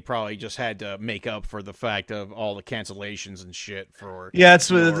think they probably just had to make up for the fact of all the cancellations and shit for. Yeah,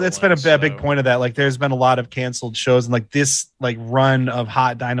 it's been a big point of that. Like there's been a lot of canceled shows and like this like run of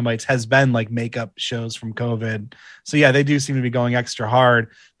hot Dynamites has been like makeup shows from COVID. So yeah, they do seem to be going extra hard,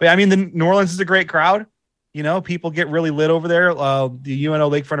 but I mean, the New Orleans is a great crowd. People get really lit over there. The UNO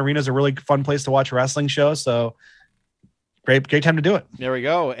Lakefront Arena is a really fun place to watch a wrestling show. So Great time to do it. There we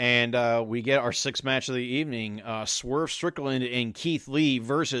go. And we get our 6th match of the evening. Swerve Strickland and Keith Lee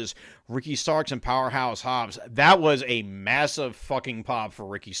versus Ricky Starks and Powerhouse Hobbs. That was a massive fucking pop for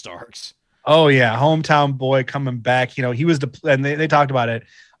Ricky Starks. Oh, yeah. Hometown boy coming back. He was and they talked about it.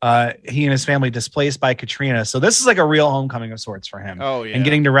 he and his family displaced by Katrina. So this is like a real homecoming of sorts for him. Oh, yeah. And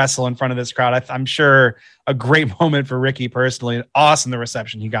getting to wrestle in front of this crowd. I'm sure a great moment for Ricky personally. Awesome the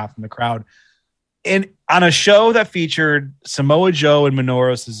reception he got from the crowd. And on a show that featured Samoa Joe and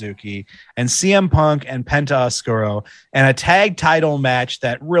Minoru Suzuki and CM Punk and Penta Oscuro and a tag title match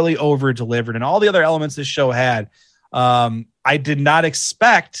that really over delivered and all the other elements this show had, I did not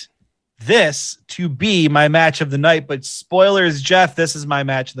expect this to be my match of the night, but spoilers, Jeff, this is my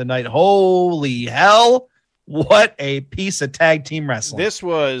match of the night. Holy hell. What a piece of tag team wrestling. This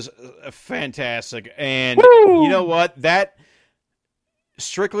was fantastic. And Woo! you know what? That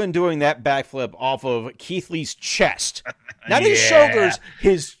Strickland doing that backflip off of Keith Lee's chest, not his shoulders,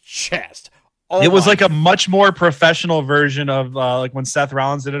 his chest. Oh, it was like a much more professional version of like when Seth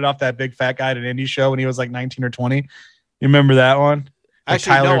Rollins did it off that big fat guy at an indie show when he was like 19 or 20. You remember that one?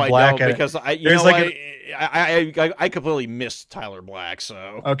 Actually, Tyler no, Black I don't, because I completely missed Tyler Black.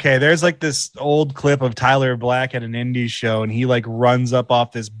 So okay, there's like this old clip of Tyler Black at an indie show, and he like runs up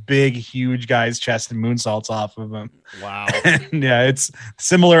off this big, huge guy's chest and moonsaults off of him. Wow. Yeah, it's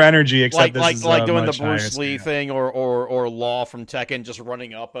similar energy, except like this is doing the much higher Bruce Lee scale. thing or Law from Tekken, just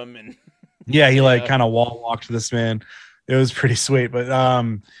running up him and Yeah, he like kind of wall walked this man. It was pretty sweet, but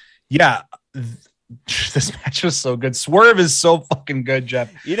yeah. This match was so good. Swerve is so fucking good,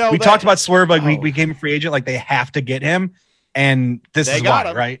 Jeff. You know, we talked about Swerve like we became a free agent, like they have to get him, and this is why,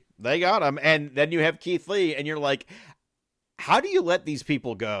 him. right? They got him, and then you have Keith Lee, and you're like, how do you let these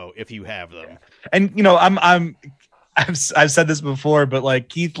people go if you have them? And you know, I've said this before, but like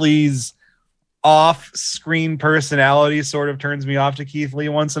Keith Lee's off-screen personality sort of turns me off to Keith Lee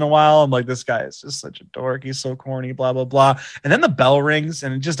once in a while. I'm like, this guy is just such a dork. He's so corny, blah blah blah. And then the bell rings,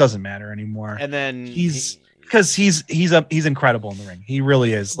 and it just doesn't matter anymore. And then he's incredible in the ring. He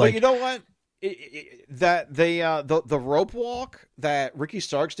really is. But like, you know what? The rope walk that Ricky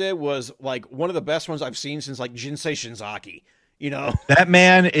Starks did was like one of the best ones I've seen since like Jinsei Shinzaki. You know, that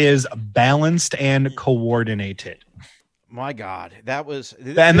man is balanced and coordinated. My God, that was,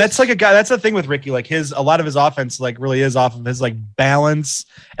 and that's like a guy. That's the thing with Ricky. Like a lot of his offense, like really is off of his like balance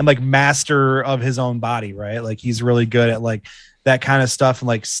and like master of his own body, right? Like he's really good at like that kind of stuff and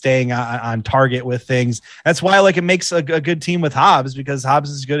like staying on target with things. That's why like it makes a good team with Hobbs, because Hobbs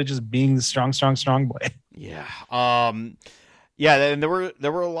is good at just being the strong boy. Yeah. Yeah, and there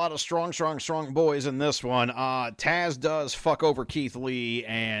were a lot of strong boys in this one. Taz does fuck over Keith Lee,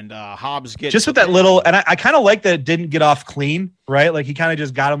 and Hobbs gets just with that little, and I kind of like that it didn't get off clean, right? Like he kind of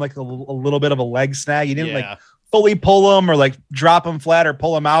just got him like a little bit of a leg snag. He didn't like fully pull him or like drop him flat or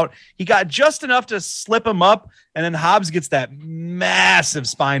pull him out. He got just enough to slip him up, and then Hobbs gets that massive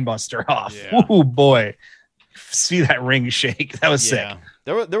spine buster off. Yeah. Ooh boy, see that ring shake? That was sick.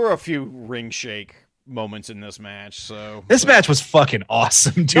 There were a few ring shake moments in this match. So this match was fucking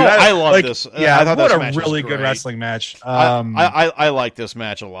awesome, dude. No, I love this. Yeah, I thought what this a match really was good great. wrestling match. I like this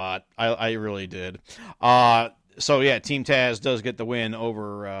match a lot. I really did. So yeah, Team Taz does get the win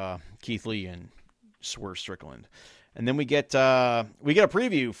over Keith Lee and Swerve Strickland. And then we get a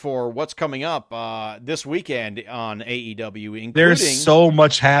preview for what's coming up this weekend on AEW, including there's so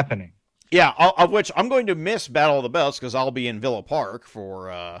much happening. Yeah, of which I'm going to miss Battle of the Belts because I'll be in Villa Park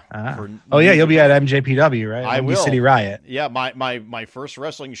for Oh yeah, you'll be at MJPW, right? I will. City Riot. Yeah, my first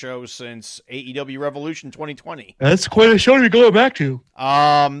wrestling show since AEW Revolution 2020. That's quite a show to go back to.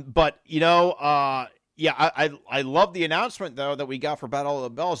 But you know, yeah, I love the announcement though that we got for Battle of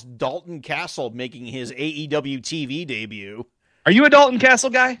the Belts. Dalton Castle making his AEW TV debut. Are you a Dalton Castle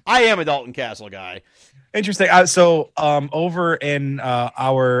guy? I am a Dalton Castle guy. Interesting. So over in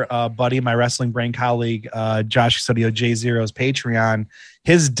our buddy, my wrestling brain colleague, Josh Studio J0's Patreon,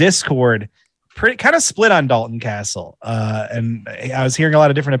 his Discord kind of split on Dalton Castle. And I was hearing a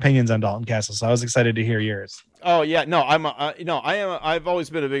lot of different opinions on Dalton Castle, so I was excited to hear yours. Oh yeah, no, I've always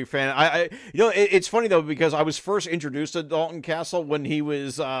been a big fan. It's funny though, because I was first introduced to Dalton Castle when he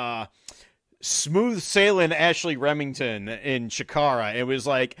was smooth sailing Ashley Remington in Chikara. It was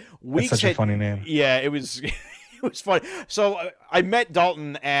like weeks. That's such a funny name. Yeah, it was. It was funny. So I met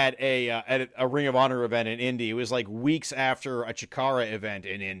Dalton at a Ring of Honor event in Indy. It was like weeks after a Chikara event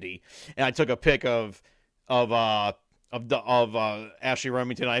in Indy, and I took a pic of Ashley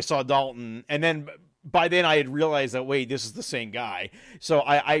Remington. I saw Dalton, and then by then I had realized that wait, this is the same guy. So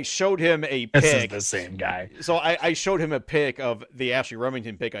I showed him a pic. This is the same guy. So I showed him a pic of the Ashley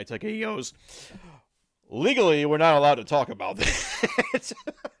Remington pic I took. He goes, legally, we're not allowed to talk about that.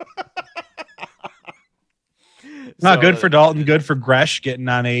 Not good for Dalton. Good for Gresh getting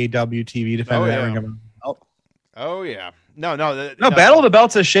on AEW TV defending that Ring of Honor. Oh yeah, No, Battle of the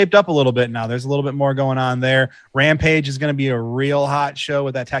Belts has shaped up a little bit now. There's a little bit more going on there. Rampage is going to be a real hot show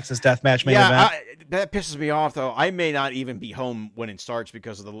with that Texas Deathmatch main event. That pisses me off, though. I may not even be home when it starts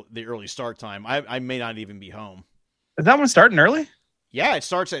because of the early start time. I may not even be home. Is that one starting early? Yeah, it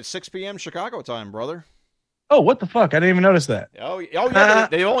starts at 6 p.m. Chicago time, brother. Oh, what the fuck? I didn't even notice that. Oh yeah.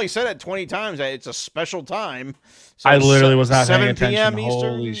 They only said it 20 times. It's a special time. So I literally was not paying 7 attention. p.m.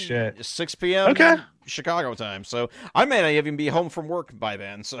 Eastern. Holy shit. 6 p.m. Okay. Chicago time. So I may not even be home from work by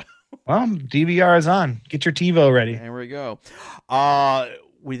then. So well, DVR is on. Get your TiVo ready. There we go.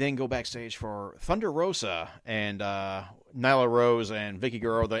 We then go backstage for Thunder Rosa and Nyla Rose and Vicky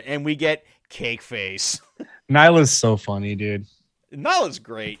Guerrero, and we get Cake Face. Nyla's so funny, dude. Nyla's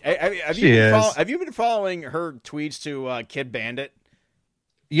great. Have you been following her tweets to Kid Bandit?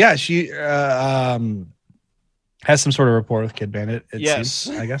 Yeah, she has some sort of rapport with Kid Bandit. Yes,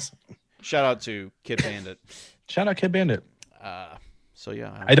 I guess. Shout out to Kid Bandit. Shout out Kid Bandit. So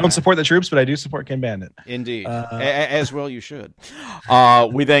yeah, I don't support the troops, but I do support Kid Bandit. Indeed, as well you should.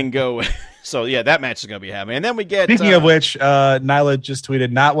 We then go. So yeah, that match is going to be happening, and then we get. Speaking of which, Nyla just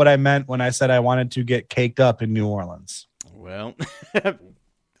tweeted, "Not what I meant when I said I wanted to get caked up in New Orleans." Well,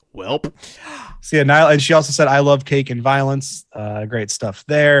 welp. See, Nyla, and she also said, "I love cake and violence." Great stuff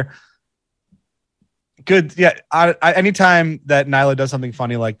there. Good, yeah. Anytime that Nyla does something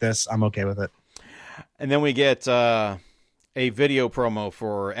funny like this, I'm okay with it. And then we get a video promo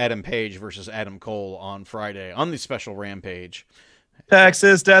for Adam Page versus Adam Cole on Friday on the special Rampage.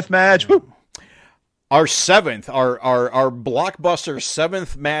 Texas Deathmatch. Woo. Our blockbuster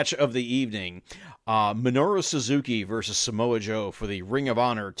seventh match of the evening. Minoru Suzuki versus Samoa Joe for the Ring of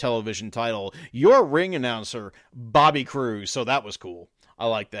Honor television title. Your ring announcer, Bobby Cruz. So that was cool. I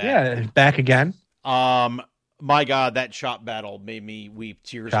like that. Yeah, back again. My God, that chop battle made me weep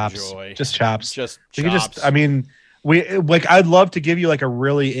tears of joy. Just chops. Just you chops. I mean, I'd love to give you like a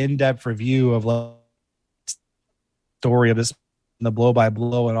really in-depth review of the story of this, the blow by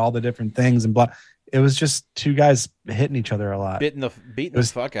blow and all the different things and blah. It was just two guys hitting each other a lot. Beating the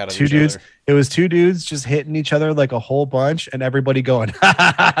fuck out of two each dudes. other. It was two dudes just hitting each other like a whole bunch, and everybody going,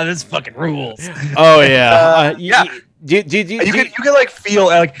 "This fucking rules." Oh yeah, yeah. You could like feel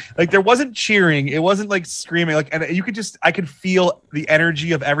like there wasn't cheering, it wasn't like screaming, like, and I could feel the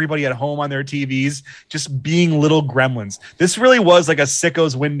energy of everybody at home on their TVs just being little gremlins. This really was like a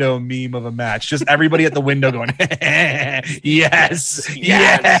sicko's window meme of a match. Just everybody at the window going, yes.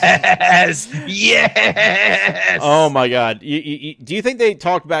 Oh my God! Do you think they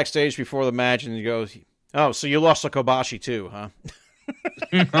talked backstage before the match and he goes, "Oh, so you lost to Kobashi too, huh?"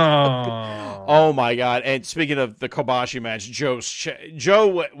 Oh my God! And speaking of the Kobashi match, Joe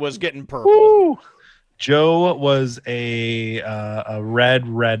was getting purple. Woo. Joe was a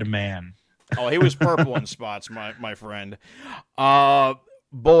red man. Oh, he was purple in spots, my friend.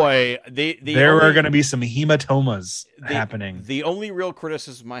 Boy, there are going to be some hematomas happening. The only real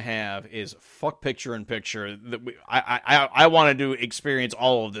criticism I have is fuck picture in picture. I wanted to experience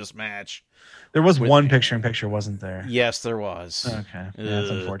all of this match. There was one picture in picture, wasn't there? Yes, there was. Okay, that's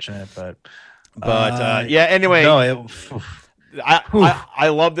unfortunate, but yeah. Anyway, no, I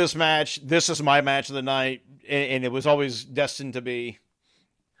love this match. This is my match of the night, and it was always destined to be.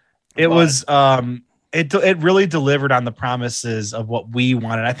 It really delivered on the promises of what we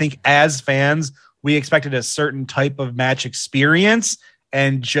wanted. I think as fans, we expected a certain type of match experience,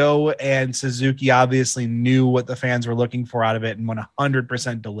 and Joe and Suzuki obviously knew what the fans were looking for out of it and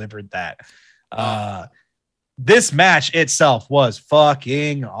 100% delivered that. This match itself was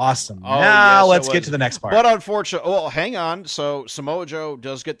fucking awesome. Now let's get to the next part. But unfortunately, well, hang on. So Samoa Joe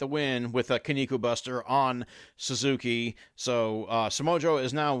does get the win with a Kaneko Buster on Suzuki. So Samoa Joe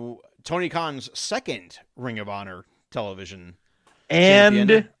is now Tony Khan's second Ring of Honor television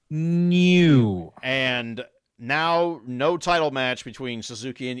champion. New. And now no title match between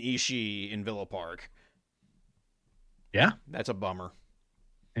Suzuki and Ishii in Villa Park. Yeah. That's a bummer.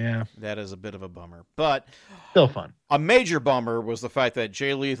 Yeah. That is a bit of a bummer. But still fun. A major bummer was the fact that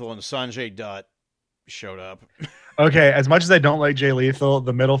Jay Lethal and Sanjay Dutt showed up. Okay, as much as I don't like Jay Lethal,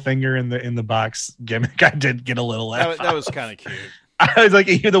 the middle finger in the box gimmick, I did get a little laugh. That was kind of cute. I was like,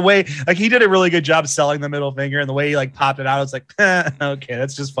 the way, like, he did a really good job selling the middle finger, and the way he like popped it out, I was like, okay,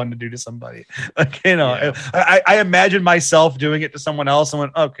 that's just fun to do to somebody. Like, Yeah. I imagine myself doing it to someone else and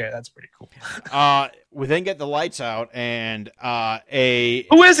went, okay, that's pretty cool. We then get the lights out, and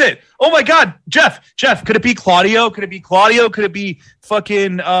who is it? Oh my God, Jeff, could it be Claudio? Could it be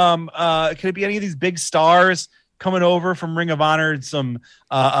fucking could it be any of these big stars coming over from Ring of Honor?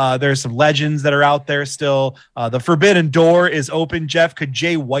 There's some legends that are out there still. The Forbidden Door is open. Jeff, could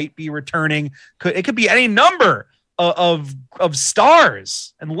Jay White be returning? It could be any number of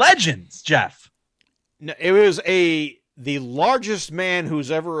stars and legends, Jeff. No, it was the largest man who's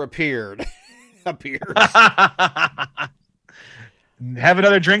ever appeared. Appears. Have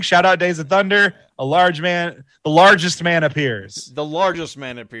another drink. Shout out Days of Thunder. The largest man appears. The largest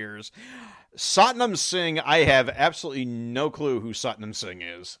man appears. Satnam Singh, I have absolutely no clue who Satnam Singh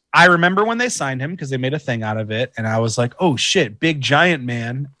is. I remember when they signed him because they made a thing out of it, and I was like, oh shit, big giant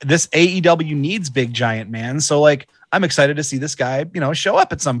man. This AEW needs big giant man. So like I'm excited to see this guy, show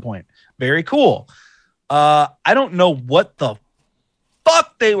up at some point. Very cool. I don't know what the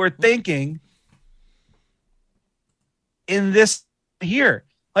fuck they were thinking in this here.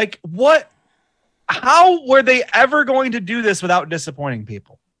 Like what? How were they ever going to do this without disappointing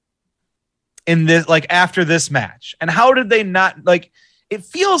people? In this, like after this match, and how did they not like? It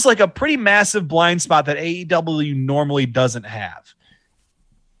feels like a pretty massive blind spot that AEW normally doesn't have.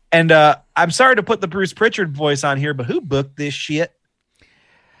 And I'm sorry to put the Bruce Pritchard voice on here, but who booked this shit?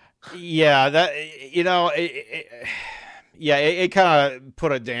 Yeah, that it kind of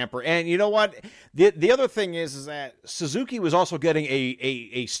put a damper. And you know what? The other thing is that Suzuki was also getting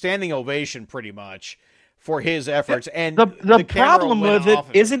a standing ovation pretty much for his efforts. And the problem with it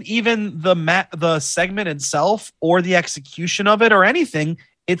isn't even the segment itself or the execution of it or anything.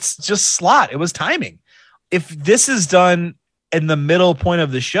 It's just slot. It was timing. If this is done in the middle point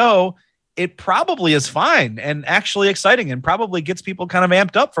of the show, it probably is fine and actually exciting and probably gets people kind of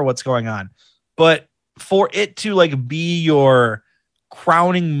amped up for what's going on. But for it to like be your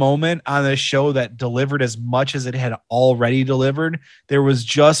crowning moment on a show that delivered as much as it had already delivered, there was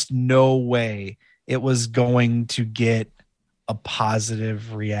just no way it was going to get a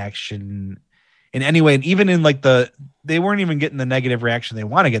positive reaction in any way. And even in like they weren't even getting the negative reaction they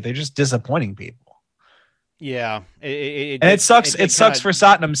want to get. They're just disappointing people. Yeah. It sucks. It sucks for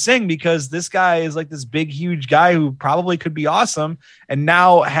Satnam Singh because this guy is like this big, huge guy who probably could be awesome and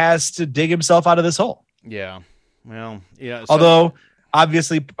now has to dig himself out of this hole. Yeah. Well, yeah. Although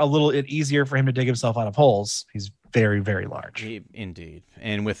obviously a little bit easier for him to dig himself out of holes. He's very, very large. Indeed.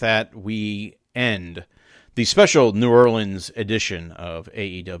 And with that, we end the special New Orleans edition of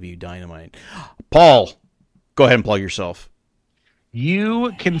AEW Dynamite. Paul, go ahead and plug yourself.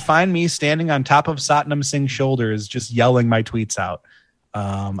 You can find me standing on top of Satnam Singh's shoulders, just yelling my tweets out.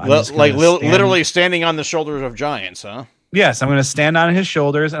 Literally standing on the shoulders of giants, huh? Yes, I'm going to stand on his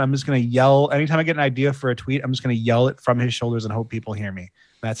shoulders, and I'm just going to yell. Anytime I get an idea for a tweet, I'm just going to yell it from his shoulders and hope people hear me.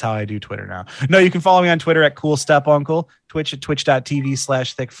 That's how I do Twitter now. No, you can follow me on Twitter at CoolStepUncle, Twitch at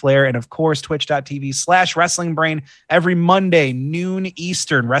twitch.tv/thickflare, and of course, twitch.tv/WrestlingBrain every Monday, noon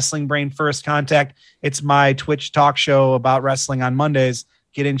Eastern, Wrestling Brain First Contact. It's my Twitch talk show about wrestling on Mondays.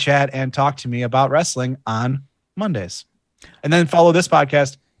 Get in chat and talk to me about wrestling on Mondays. And then follow this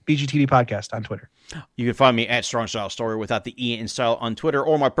podcast, BGTD Podcast, on Twitter. You can find me at Strong Style Story without the E in style on Twitter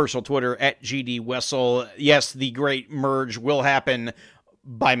or my personal Twitter at GD Wessel. Yes, the great merge will happen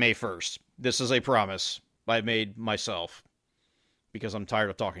by May 1st. This is a promise I made myself because I'm tired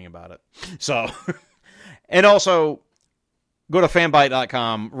of talking about it. So, and also go to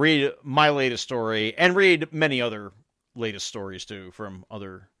fanbyte.com, read my latest story, and read many other latest stories too from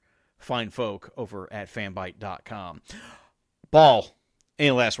other fine folk over at fanbyte.com. Paul,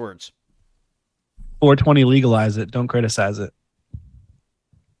 any last words? 420 legalize it. Don't criticize it.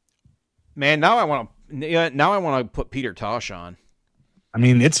 Man, now I want to put Peter Tosh on. I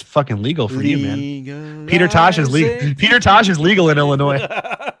mean, it's fucking legal for you, man. Peter Tosh is legal. Peter Tosh is legal in Illinois.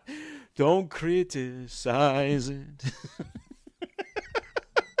 Don't criticize it.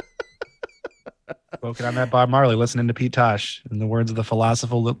 Spoken on that Bob Marley, listening to Pete Tosh, in the words of the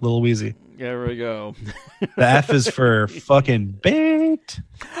philosopher Lil Weezy. There we go. The F is for fucking baked.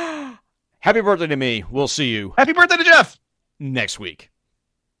 Happy birthday to me. We'll see you. Happy birthday to Jeff. Next week.